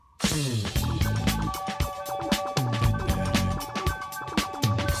You may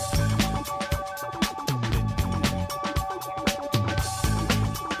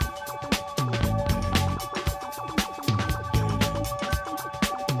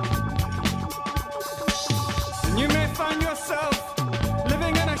find yourself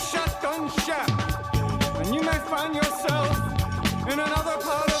living in a shotgun shack, and you may find yourself in another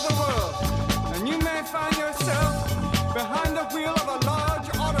part of the world, and you may find yourself behind the wheel of a large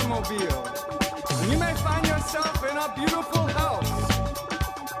automobile, and you may find yourself in a beautiful house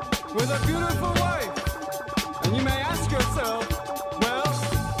with a beautiful wife, and you may ask yourself, well,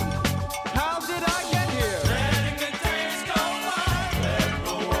 how did I get here? Letting the days go by, let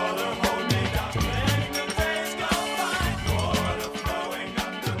the water hold me down. Letting the days go by, water flowing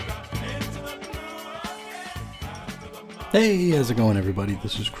underground into the blue again. Hey, how's it going, everybody?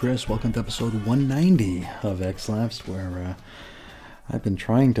 This is Chris. Welcome to episode 190 of X-Lapsed, where I've been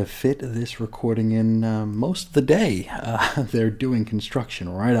trying to fit this recording in most of the day. They're doing construction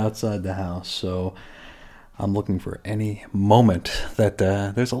right outside the house, so I'm looking for any moment that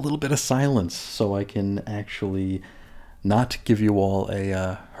there's a little bit of silence so I can actually not give you all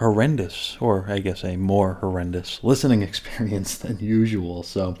a horrendous, or I guess a more horrendous, listening experience than usual.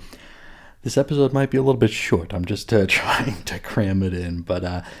 So this episode might be a little bit short. I'm just trying to cram it in.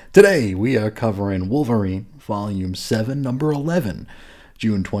 But today we are covering Wolverine, Volume 7, Number 11,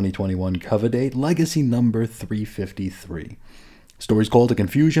 June 2021 cover date, Legacy Number 353. Story's called A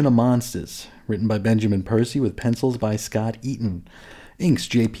Confusion of Monsters, written by Benjamin Percy with pencils by Scott Eaton. Inks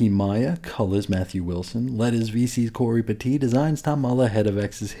J.P. Maya, colors Matthew Wilson, letters VC's Corey Petit, designs Tom Muller, head of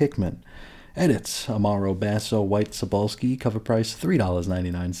X's Hickman. Edits Amaro Basso, White Sobolski, cover price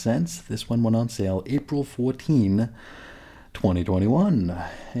 $3.99. This one went on sale April 14, 2021.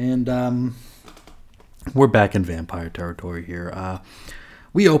 And we're back in vampire territory here.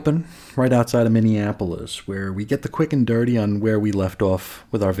 We open right outside of Minneapolis, where we get the quick and dirty on where we left off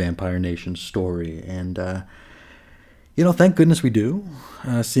with our Vampire Nation story. And thank goodness we do,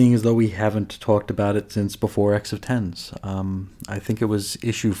 seeing as though we haven't talked about it since before X of Tens. I think it was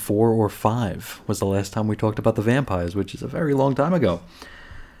issue 4 or 5 was the last time we talked about the vampires, which is a very long time ago.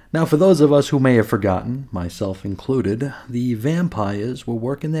 Now, for those of us who may have forgotten, myself included, the vampires were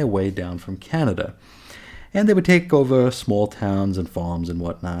working their way down from Canada. And they would take over small towns and farms and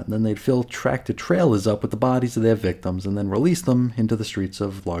whatnot, and then they'd fill tractor-trailers up with the bodies of their victims and then release them into the streets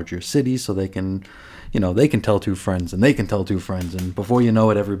of larger cities so they can tell two friends, and they can tell two friends, and before you know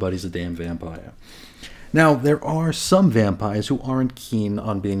it, everybody's a damn vampire. Now, there are some vampires who aren't keen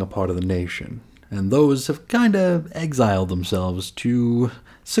on being a part of the nation, and those have kind of exiled themselves to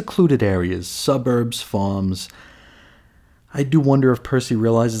secluded areas, suburbs, farms. I do wonder if Percy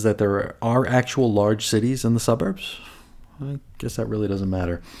realizes that there are actual large cities in the suburbs. I guess that really doesn't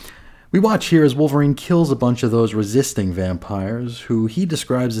matter. We watch here as Wolverine kills a bunch of those resisting vampires who he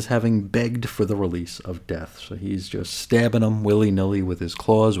describes as having begged for the release of death. So he's just stabbing them willy-nilly with his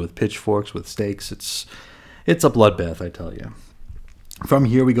claws, with pitchforks, with stakes. It's a bloodbath, I tell you. From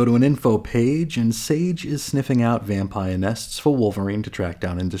here we go to an info page, and Sage is sniffing out vampire nests for Wolverine to track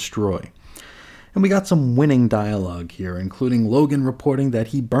down and destroy. And we got some winning dialogue here, including Logan reporting that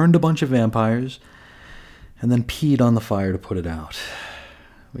he burned a bunch of vampires and then peed on the fire to put it out.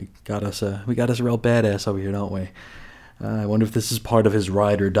 We got us a real badass over here, don't we? I wonder if this is part of his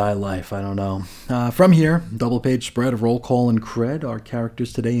ride or die life. I don't know. From here, double-page spread of roll call and cred. Our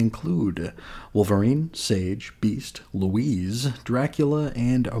characters today include Wolverine, Sage, Beast, Louise, Dracula,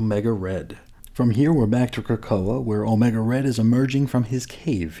 and Omega Red. From here, we're back to Krakoa, where Omega Red is emerging from his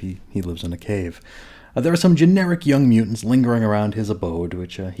cave. He lives in a cave. There are some generic young mutants lingering around his abode,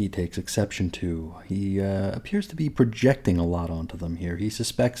 which he takes exception to. He appears to be projecting a lot onto them here. He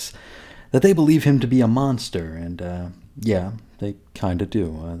suspects that they believe him to be a monster, and yeah, they kind of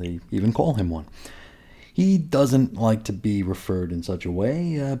do. They even call him one. He doesn't like to be referred in such a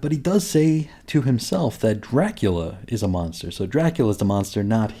way, but he does say to himself that Dracula is a monster. So Dracula's the monster,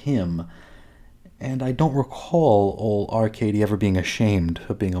 not him. And I don't recall old Arcady ever being ashamed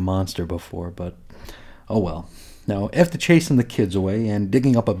of being a monster before, but oh well. Now, after chasing the kids away and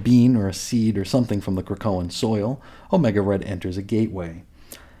digging up a bean or a seed or something from the Krakoan soil, Omega Red enters a gateway.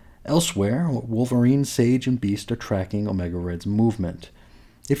 Elsewhere, Wolverine, Sage, and Beast are tracking Omega Red's movement.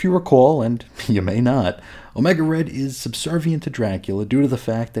 If you recall, and you may not, Omega Red is subservient to Dracula due to the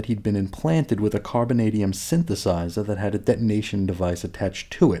fact that he'd been implanted with a carbonadium synthesizer that had a detonation device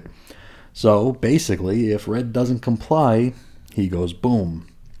attached to it. So, basically, if Red doesn't comply, he goes boom.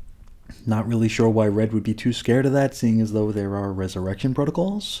 Not really sure why Red would be too scared of that, seeing as though there are resurrection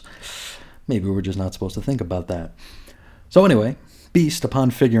protocols. Maybe we're just not supposed to think about that. So anyway, Beast,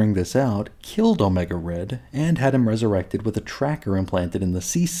 upon figuring this out, killed Omega Red and had him resurrected with a tracker implanted in the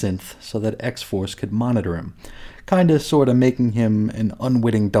C-Synth so that X-Force could monitor him, kinda sorta making him an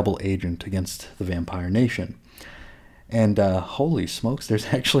unwitting double agent against the Vampire Nation. And holy smokes, there's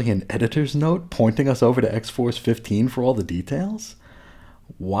actually an editor's note pointing us over to X-Force 15 for all the details?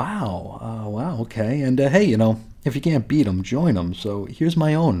 Wow. Wow, okay. And hey, if you can't beat them, join them. So here's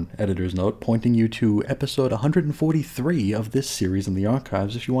my own editor's note pointing you to episode 143 of this series in the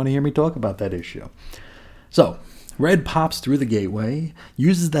archives if you want to hear me talk about that issue. So, Red pops through the gateway,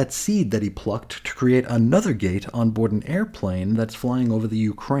 uses that seed that he plucked to create another gate on board an airplane that's flying over the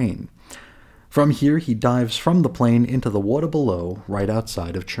Ukraine. From here, he dives from the plane into the water below, right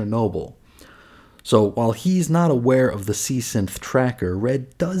outside of Chernobyl. So while he's not aware of the C-Synth tracker,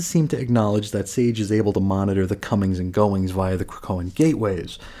 Red does seem to acknowledge that Sage is able to monitor the comings and goings via the Krakoan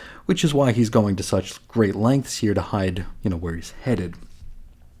gateways, which is why he's going to such great lengths here to hide, where he's headed.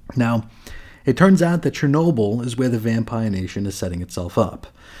 Now, it turns out that Chernobyl is where the Vampire Nation is setting itself up,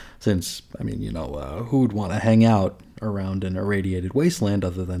 since, who would want to hang out around an irradiated wasteland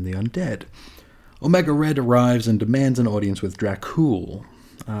other than the undead? Omega Red arrives and demands an audience with Dracul,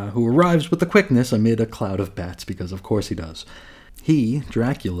 who arrives with the quickness amid a cloud of bats, because of course he does. He,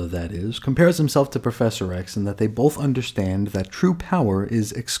 Dracula that is, compares himself to Professor X in that they both understand that true power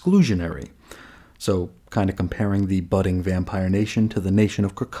is exclusionary. So, kind of comparing the budding Vampire Nation to the nation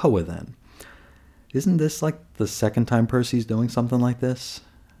of Krakoa then. Isn't this like the second time Percy's doing something like this?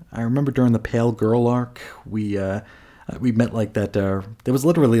 I remember during the Pale Girl arc, we met like that, there was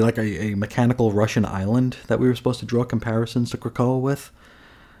literally like a mechanical Russian island that we were supposed to draw comparisons to Krakoa with.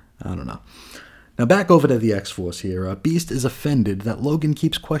 I don't know. Now back over to the X-Force here. Beast is offended that Logan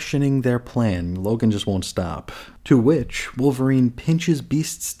keeps questioning their plan. Logan just won't stop. To which Wolverine pinches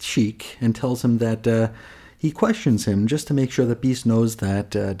Beast's cheek and tells him that he questions him just to make sure that Beast knows that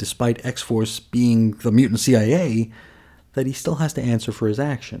despite X-Force being the mutant CIA, that he still has to answer for his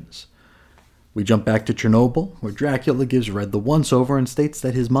actions. We jump back to Chernobyl, where Dracula gives Red the once-over and states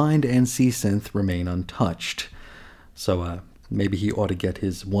that his mind and C-Synth remain untouched. So, maybe he ought to get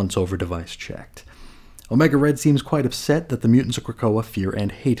his once-over device checked. Omega Red seems quite upset that the mutants of Krakoa fear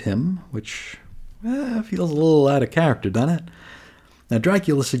and hate him, which feels a little out of character, doesn't it? Now,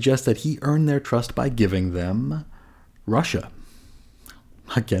 Dracula suggests that he earned their trust by giving them Russia.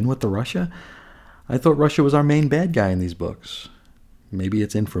 Again with the Russia? I thought Russia was our main bad guy in these books. Maybe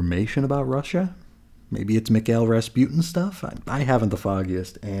it's information about Russia? Maybe it's Mikhail Rasputin stuff? I haven't the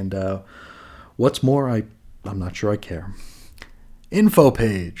foggiest, and what's more, I'm not sure I care. Info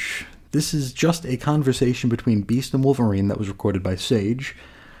page. This is just a conversation between Beast and Wolverine that was recorded by Sage,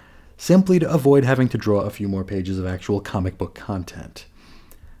 simply to avoid having to draw a few more pages of actual comic book content.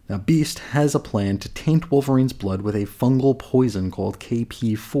 Now, Beast has a plan to taint Wolverine's blood with a fungal poison called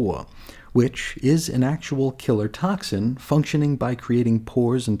KP4, which is an actual killer toxin functioning by creating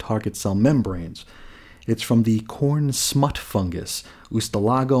pores and target cell membranes. It's from the corn smut fungus,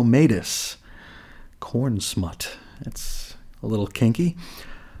 Ustalago matus. Corn smut. That's a little kinky.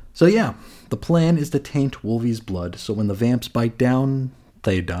 So yeah, the plan is to taint Wolvie's blood, so when the vamps bite down,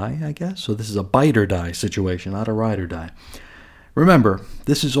 they die, I guess? So this is a bite or die situation, not a ride or die. Remember,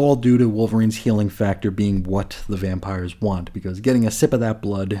 this is all due to Wolverine's healing factor being what the vampires want, because getting a sip of that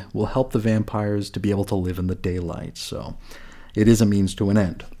blood will help the vampires to be able to live in the daylight, so it is a means to an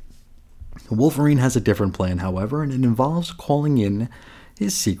end. Wolverine has a different plan, however, and it involves calling in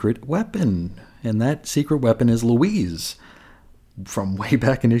his secret weapon, and that secret weapon is Louise, from way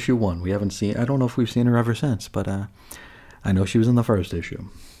back in issue 1. I don't know if we've seen her ever since, but I know she was in the first issue.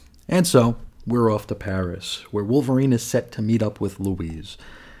 And so, we're off to Paris, where Wolverine is set to meet up with Louise.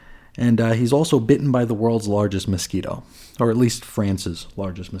 And he's also bitten by the world's largest mosquito, or at least France's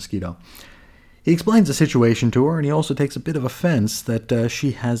largest mosquito. He explains the situation to her, and he also takes a bit of offense that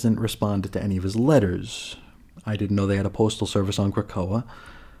she hasn't responded to any of his letters. I didn't know they had a postal service on Krakoa.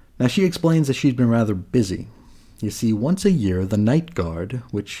 Now, she explains that she's been rather busy. You see, once a year, the Night Guard,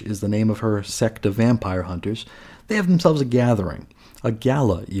 which is the name of her sect of vampire hunters, they have themselves a gathering, a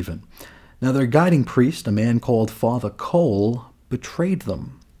gala even. Now, their guiding priest, a man called Father Cole, betrayed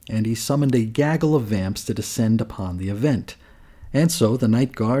them, and he summoned a gaggle of vamps to descend upon the event. And so, the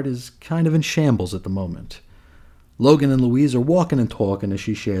Night Guard is kind of in shambles at the moment. Logan and Louise are walking and talking as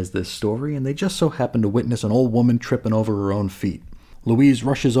she shares this story, and they just so happen to witness an old woman tripping over her own feet. Louise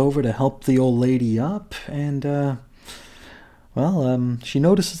rushes over to help the old lady up, and, she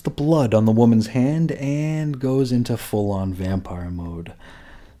notices the blood on the woman's hand and goes into full-on vampire mode.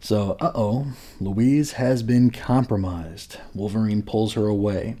 So, Louise has been compromised. Wolverine pulls her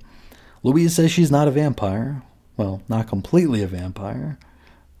away. Louise says she's not a vampire. Well, not completely a vampire.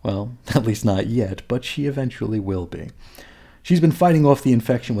 Well, at least not yet, but she eventually will be. She's been fighting off the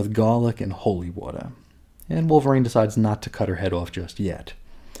infection with garlic and holy water, and Wolverine decides not to cut her head off just yet.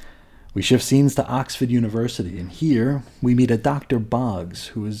 We shift scenes to Oxford University, and here we meet a Dr. Boggs,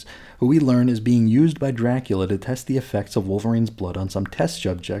 who we learn is being used by Dracula to test the effects of Wolverine's blood on some test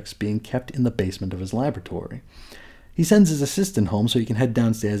subjects being kept in the basement of his laboratory. He sends his assistant home so he can head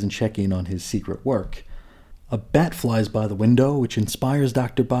downstairs and check in on his secret work. A bat flies by the window, which inspires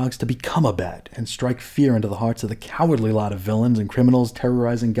Dr. Boggs to become a bat and strike fear into the hearts of the cowardly lot of villains and criminals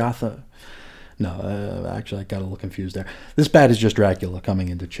terrorizing Gotham. No, actually, I got a little confused there. This bat is just Dracula coming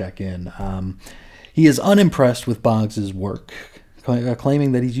in to check in. He is unimpressed with Boggs' work,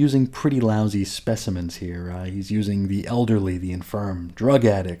 claiming that he's using pretty lousy specimens here. He's using the elderly, the infirm, drug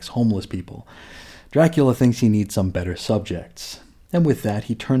addicts, homeless people. Dracula thinks he needs some better subjects. And with that,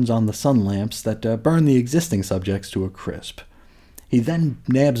 he turns on the sun lamps that burn the existing subjects to a crisp. He then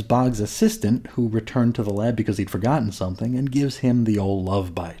nabs Boggs' assistant, who returned to the lab because he'd forgotten something, and gives him the old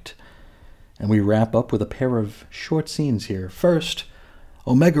love bite. And we wrap up with a pair of short scenes here. First,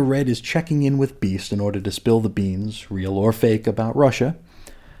 Omega Red is checking in with Beast in order to spill the beans, real or fake, about Russia.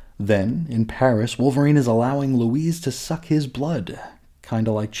 Then, in Paris, Wolverine is allowing Louise to suck his blood, kind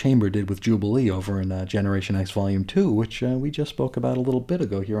of like Chamber did with Jubilee over in Generation X Volume 2, which we just spoke about a little bit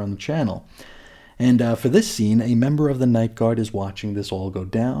ago here on the channel. And for this scene, a member of the Night Guard is watching this all go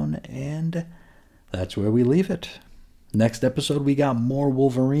down, and that's where we leave it. Next episode, we got more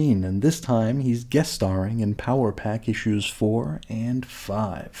Wolverine, and this time he's guest starring in Power Pack issues 4 and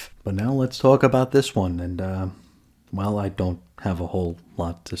 5. But now let's talk about this one, and, well, I don't have a whole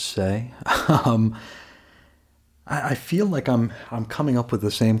lot to say. I feel like I'm coming up with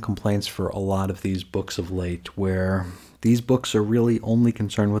the same complaints for a lot of these books of late, where these books are really only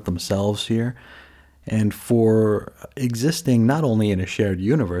concerned with themselves here, and for existing not only in a shared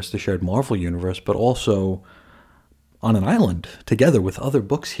universe, the shared Marvel universe, but also on an island together with other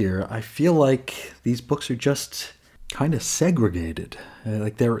books here. I feel like these books are just kind of segregated,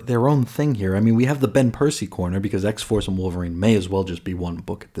 like they're their own thing here. I mean, we have the Ben Percy corner because X-Force and Wolverine may as well just be one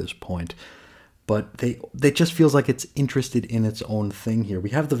book at this point. But they just feels like it's interested in its own thing here.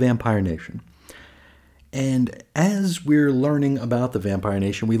 We have the Vampire Nation. And as we're learning about the Vampire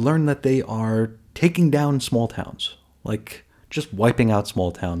Nation, we learn that they are taking down small towns. Like, just wiping out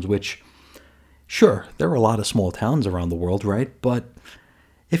small towns, which, sure, there are a lot of small towns around the world, right? But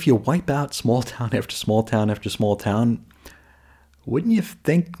if you wipe out small town after small town after small town, wouldn't you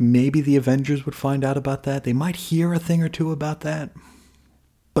think maybe the Avengers would find out about that? They might hear a thing or two about that.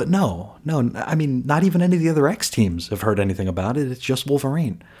 But no, I mean, not even any of the other X teams have heard anything about it. It's just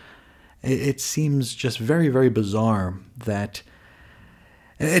Wolverine. It seems just very, very bizarre that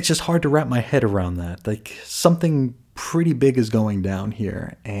it's just hard to wrap my head around that. Like, something pretty big is going down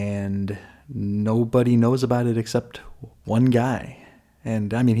here, and nobody knows about it except one guy.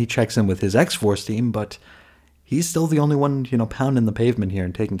 And, I mean, he checks in with his X-Force team, but he's still the only one, pounding the pavement here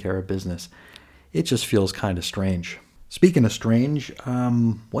and taking care of business. It just feels kind of strange. Speaking of strange,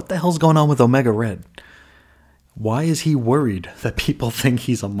 what the hell's going on with Omega Red? Why is he worried that people think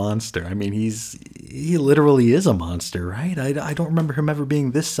he's a monster? I mean, he literally is a monster, right? I don't remember him ever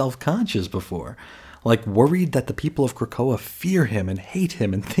being this self-conscious before. Like, worried that the people of Krakoa fear him and hate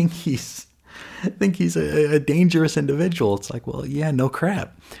him and think he's a dangerous individual. It's like, well, yeah, no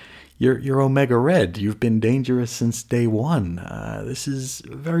crap. You're Omega Red. You've been dangerous since day one. This is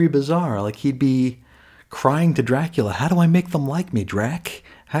very bizarre. Like, he'd be crying to Dracula, how do I make them like me, Drac?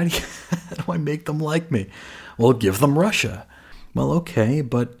 How do I make them like me? Well, give them Russia. Well, okay,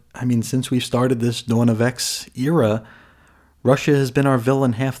 but, I mean, since we started this Dawn of X era, Russia has been our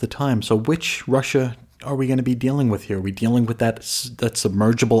villain half the time, so which Russia are we going to be dealing with here? Are we dealing with that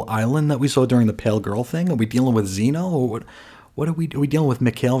submergible island that we saw during the Pale Girl thing? Are we dealing with Xeno? Or what are we dealing with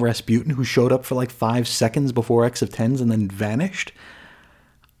Mikhail Rasputin, who showed up for like 5 seconds before X of Tens and then vanished?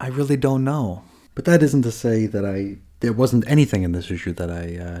 I really don't know. But that isn't to say that there wasn't anything in this issue that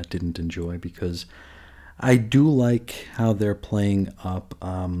I didn't enjoy, because I do like how they're playing up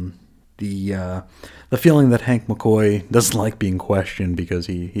the feeling that Hank McCoy doesn't like being questioned because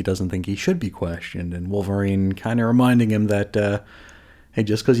he doesn't think he should be questioned, and Wolverine kind of reminding him that, hey,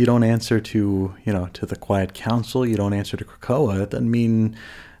 just because you don't answer to the Quiet Council, you don't answer to Krakoa, it doesn't mean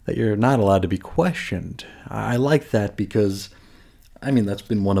that you're not allowed to be questioned. I like that because, I mean, that's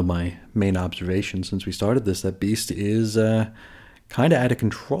been one of my main observations since we started this, that Beast is kind of out of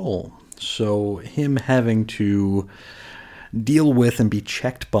control. So him having to deal with and be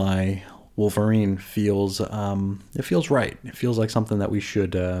checked by Wolverine feels it feels right. It feels like something that we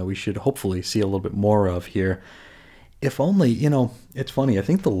should hopefully see a little bit more of here. If only, it's funny. I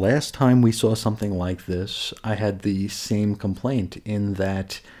think the last time we saw something like this, I had the same complaint in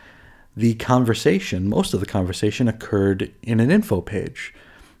that most of the conversation occurred in an info page.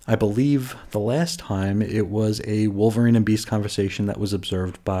 I believe the last time it was a Wolverine and Beast conversation that was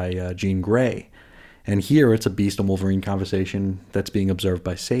observed by Jean Grey. And here it's a Beast and Wolverine conversation that's being observed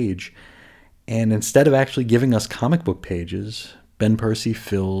by Sage. And instead of actually giving us comic book pages, Ben Percy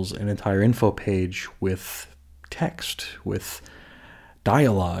fills an entire info page with text, with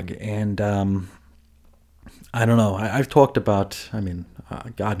dialogue. And I don't know. I've talked about,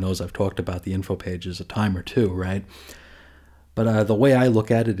 God knows I've talked about the info pages a time or two, right? But the way I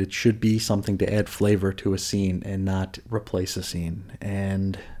look at it, it should be something to add flavor to a scene and not replace a scene.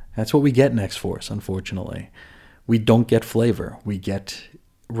 And that's what we get in X-Force, unfortunately. We don't get flavor. We get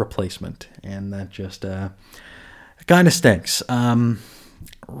replacement. And that just kind of stinks.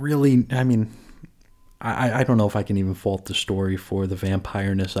 Really, I don't know if I can even fault the story for the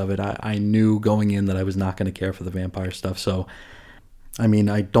vampire-ness of it. I knew going in that I was not going to care for the vampire stuff, so I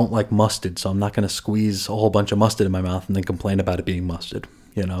don't like mustard, so I'm not going to squeeze a whole bunch of mustard in my mouth and then complain about it being mustard,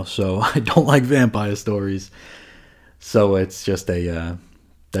 so I don't like vampire stories. So it's just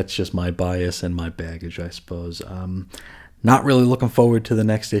that's just my bias and my baggage, I suppose. Not really looking forward to the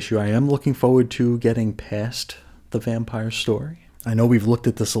next issue. I am looking forward to getting past the vampire story. I know we've looked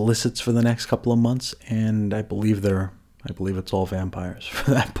at the solicits for the next couple of months, and I believe it's all vampires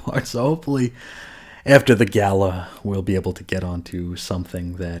for that part. So hopefully after the gala, we'll be able to get onto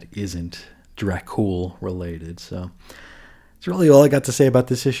something that isn't Dracul related. So that's really all I got to say about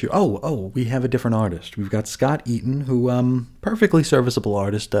this issue. Oh, we have a different artist. We've got Scott Eaton, who perfectly serviceable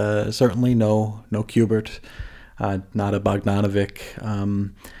artist. Certainly no Kubert, not a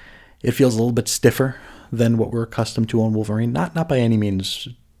Bogdanovic. It feels a little bit stiffer than what we're accustomed to on Wolverine. Not by any means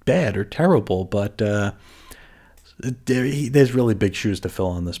bad or terrible, but there's really big shoes to fill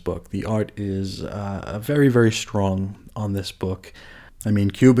on this book. The art is very, very strong on this book.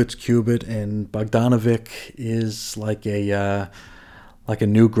 Kubert's Kubert, and Bogdanovic is like a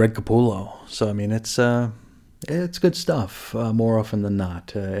new Greg Capullo. So it's good stuff more often than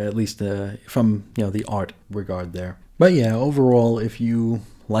not, at least from the art regard there. But yeah, overall, if you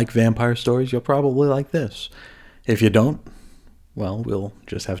like vampire stories, you'll probably like this. If you don't, well, we'll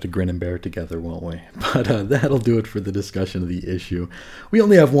just have to grin and bear it together, won't we? But that'll do it for the discussion of the issue. We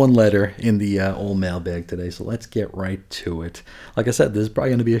only have one letter in the old mailbag today, so let's get right to it. Like I said, this is probably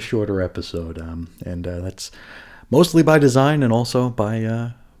going to be a shorter episode, and that's mostly by design and also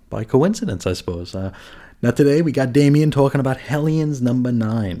by coincidence, I suppose. Now today we got Damian talking about Hellions number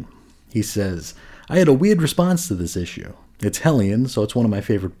 9. He says, I had a weird response to this issue. It's Hellions, so it's one of my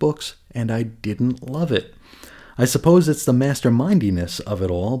favorite books, and I didn't love it. I suppose it's the mastermindiness of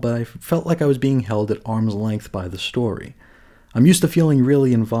it all, but I felt like I was being held at arm's length by the story. I'm used to feeling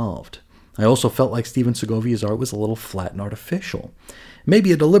really involved. I also felt like Steven Segovia's art was a little flat and artificial.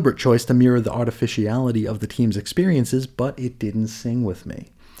 Maybe a deliberate choice to mirror the artificiality of the team's experiences, but it didn't sing with me.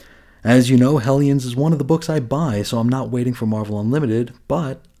 As you know, Hellions is one of the books I buy, so I'm not waiting for Marvel Unlimited,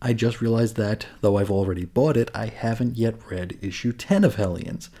 but I just realized that, though I've already bought it, I haven't yet read issue 10 of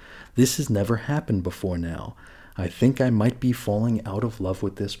Hellions. This has never happened before now. I think I might be falling out of love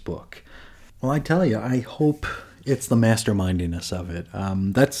with this book. Well, I tell you, I hope it's the mastermindiness of it.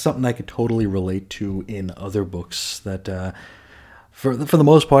 That's something I could totally relate to in other books that, for the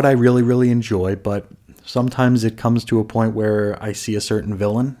most part, I really, really enjoy, but sometimes it comes to a point where I see a certain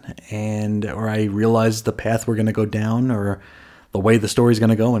villain or I realize the path we're going to go down or the way the story's going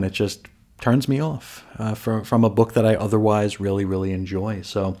to go, and it just turns me off from a book that I otherwise really, really enjoy.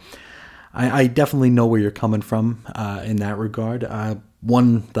 So I definitely know where you're coming from in that regard.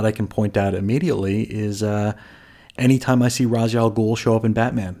 One that I can point out immediately is anytime I see Ra's al Ghul show up in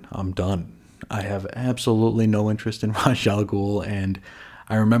Batman, I'm done. I have absolutely no interest in Ra's al Ghul, and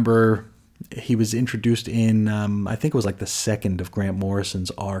I remember he was introduced in, I think it was like the second of Grant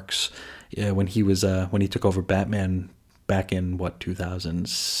Morrison's arcs when he took over Batman back in,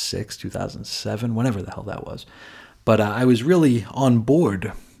 2006, 2007, whenever the hell that was. But I was really on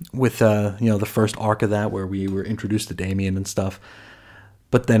board with, the first arc of that where we were introduced to Damian and stuff.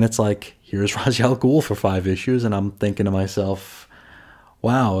 But then it's like, here's Ra's al Ghul for 5 issues, and I'm thinking to myself,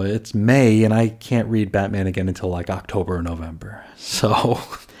 wow, it's May, and I can't read Batman again until like October or November. So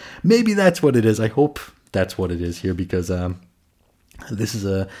maybe that's what it is. I hope that's what it is here, because this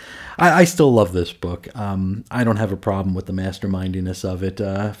is I still love this book. I don't have a problem with the mastermindiness of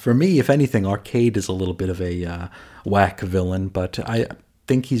it. For me, if anything, Arcade is a little bit of a whack villain, but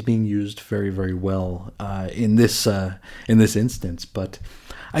think he's being used very, very well in this instance, but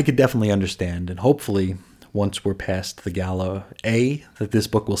I could definitely understand, and hopefully once we're past the gala, A, that this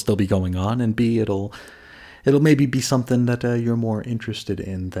book will still be going on, and B, it'll maybe be something that you're more interested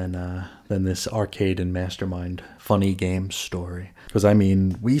in than this arcade and mastermind funny game story. Because, I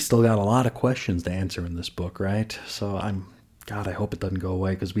mean, we still got a lot of questions to answer in this book, right? So I hope it doesn't go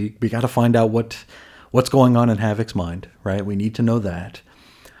away, because we got to find out what's going on in Havoc's mind, right? We need to know that.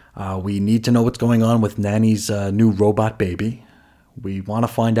 We need to know what's going on with Nanny's new robot baby. We want to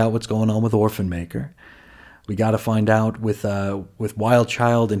find out what's going on with Orphan Maker. We got to find out with Wild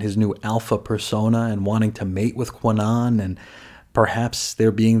Child and his new alpha persona and wanting to mate with Kwannon, and perhaps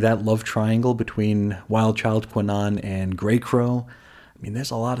there being that love triangle between Wild Child, Kwannon, and Greycrow. I mean,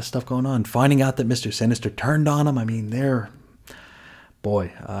 there's a lot of stuff going on. Finding out that Mr. Sinister turned on him, I mean,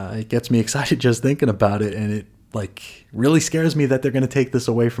 it gets me excited just thinking about it, and it really scares me that they're going to take this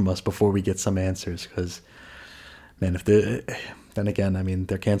away from us before we get some answers, because, man, then again, I mean,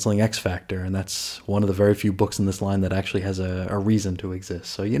 they're canceling X Factor, and that's one of the very few books in this line that actually has a reason to exist.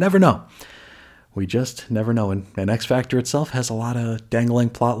 So you never know. We just never know. And X Factor itself has a lot of dangling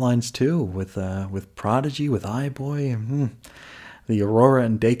plot lines too, with Prodigy, with iBoy, the Aurora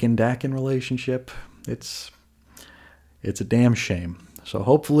and Dakin relationship. It's a damn shame. So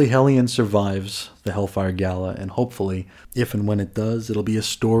hopefully Hellion survives the Hellfire Gala, and hopefully, if and when it does, it'll be a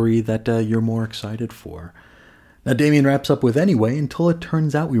story that you're more excited for. Now, Damien wraps up with, anyway, until it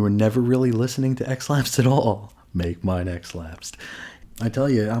turns out we were never really listening to X-Lapsed at all. Make mine X-Lapsed. I tell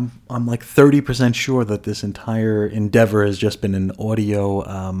you, I'm like 30% that this entire endeavor has just been an audio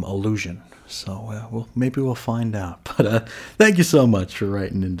illusion. So maybe we'll find out. But thank you so much for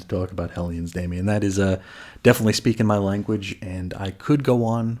writing in to talk about Hellions, Damien. That is definitely speaking my language, and I could go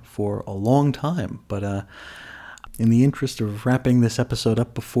on for a long time, but in the interest of wrapping this episode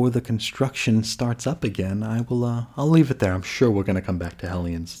up before the construction starts up again, I'll leave it there. I'm sure we're going to come back to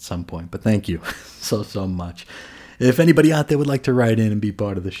Hellions at some point, but thank you so much. If anybody out there would like to write in and be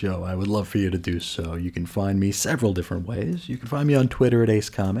part of the show, I would love for you to do so. You can find me several different ways. You can find me on Twitter at Ace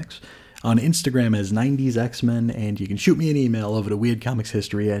Comics, on Instagram as 90s X-Men, and you can shoot me an email over to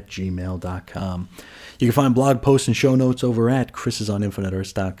weirdcomicshistory@gmail.com. You can find blog posts and show notes over at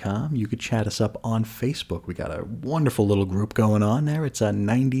chrisisoninfiniteearths.com. You could chat us up on Facebook. We got a wonderful little group going on there. It's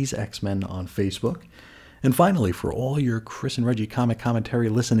 90s X-Men on Facebook. And finally, for all your Chris and Reggie comic commentary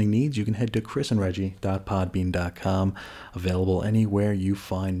listening needs, you can head to chrisandreggie.podbean.com, available anywhere you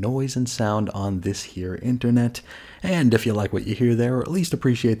find noise and sound on this here internet. And if you like what you hear there, or at least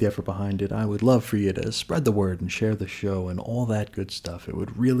appreciate the effort behind it, I would love for you to spread the word and share the show and all that good stuff. It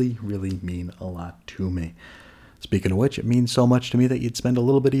would really, really mean a lot to me. Speaking of which, it means so much to me that you'd spend a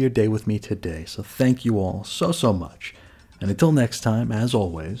little bit of your day with me today. So thank you all so much. And until next time, as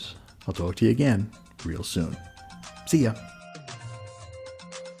always, I'll talk to you again real soon. See ya.